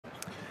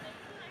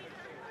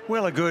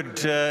Well, a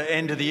good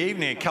end to the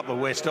evening. A couple of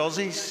West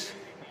Aussies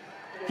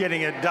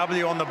getting a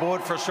W on the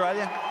board for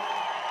Australia.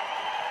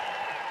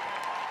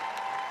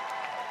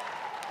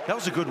 That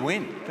was a good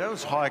win. That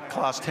was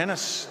high-class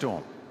tennis,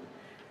 Storm.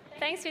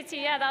 Thanks,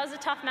 Fitzy. Yeah, that was a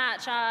tough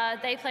match.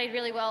 They played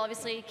really well.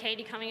 Obviously,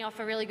 Katie coming off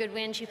a really good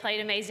win. She played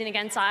amazing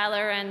against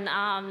Isla,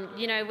 and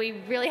you know,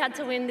 we really had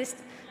to win this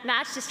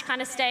match just to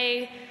kind of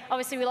stay.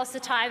 Obviously, we lost the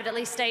tie, but at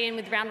least stay in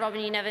with round robin.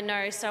 You never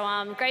know.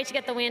 So great to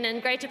get the win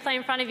and great to play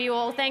in front of you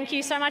all. Thank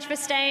you so much for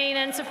staying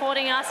and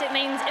supporting us. It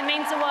means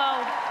the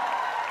world.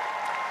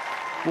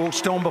 Well,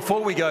 Storm,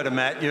 before we go to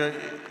Matt,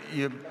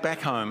 you're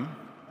back home.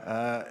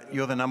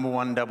 You're the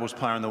 #1 doubles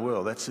player in the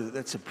world.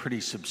 That's a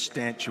pretty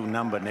substantial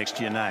number next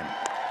to your name.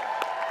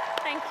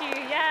 Thank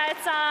you.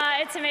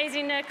 Yeah, it's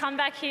amazing to come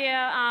back here.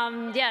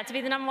 Yeah, to be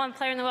the #1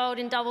 player in the world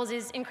in doubles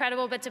is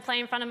incredible, but to play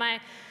in front of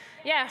my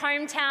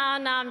hometown,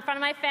 in front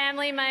of my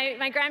family.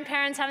 My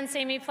grandparents haven't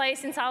seen me play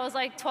since I was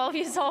like 12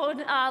 years old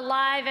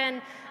live,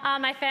 and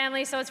my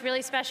family, so it's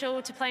really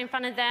special to play in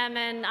front of them,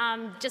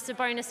 and just a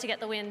bonus to get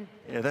the win.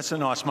 Yeah, that's a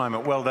nice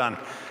moment. Well done.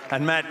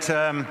 And Matt,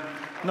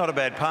 not a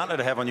bad partner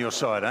to have on your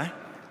side, eh?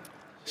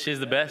 She's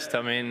the best.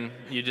 I mean,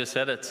 you just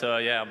said it. So,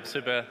 yeah, I'm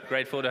super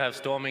grateful to have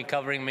Stormy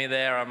covering me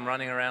there. I'm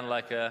running around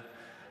like a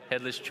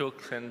headless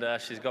chook, and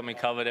she's got me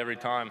covered every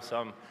time. So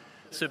I'm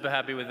super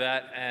happy with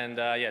that. And,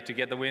 yeah, to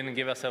get the win and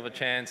give ourselves a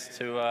chance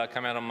to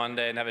come out on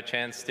Monday and have a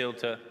chance still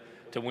to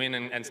win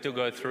and still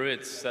go through,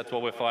 that's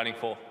what we're fighting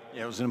for.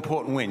 Yeah, it was an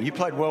important win. You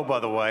played well,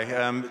 by the way.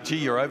 Gee,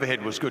 your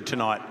overhead was good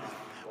tonight.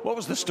 What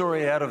was the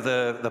story out of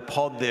the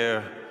pod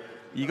there?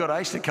 You got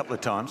aced a couple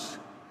of times.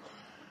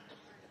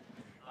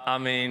 I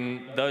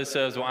mean, those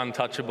serves were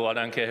untouchable. I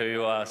don't care who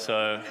you are.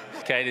 So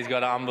Katie's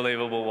got an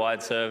unbelievable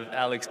wide serve.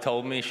 Alex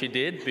told me she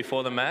did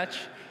before the match,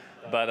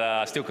 but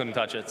I still couldn't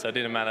touch it, so it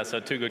didn't matter. So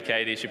too good,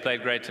 Katie. She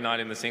played great tonight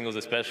in the singles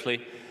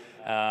especially.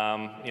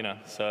 You know,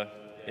 so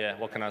yeah,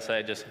 what can I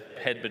say? Just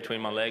head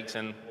between my legs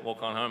and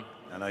walk on home.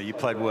 I know, you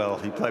played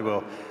well. You played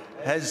well.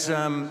 Has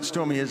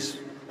Stormy, has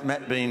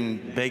Matt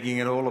been begging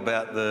at all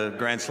about the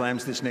Grand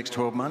Slams this next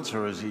 12 months,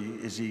 or has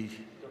he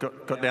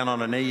got down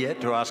on a knee yet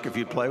to ask if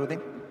you'd play with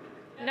him?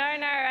 No,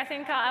 I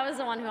think I was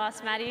the one who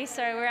asked Maddie.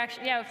 So we're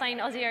actually, we're playing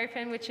Aussie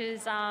Open, which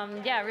is,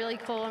 really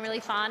cool and really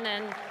fun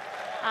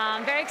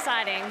and very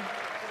exciting.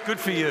 Good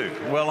for you.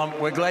 Well,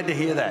 we're glad to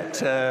hear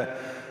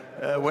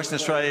that. Western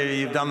Australia,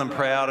 you've done them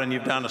proud and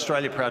you've done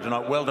Australia proud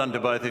tonight. Well done to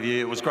both of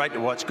you. It was great to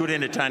watch. Good,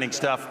 entertaining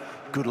stuff.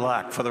 Good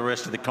luck for the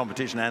rest of the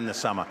competition and the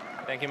summer.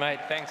 Thank you, mate.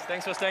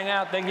 Thanks for staying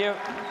out. Thank you.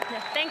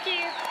 Yeah, thank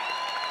you.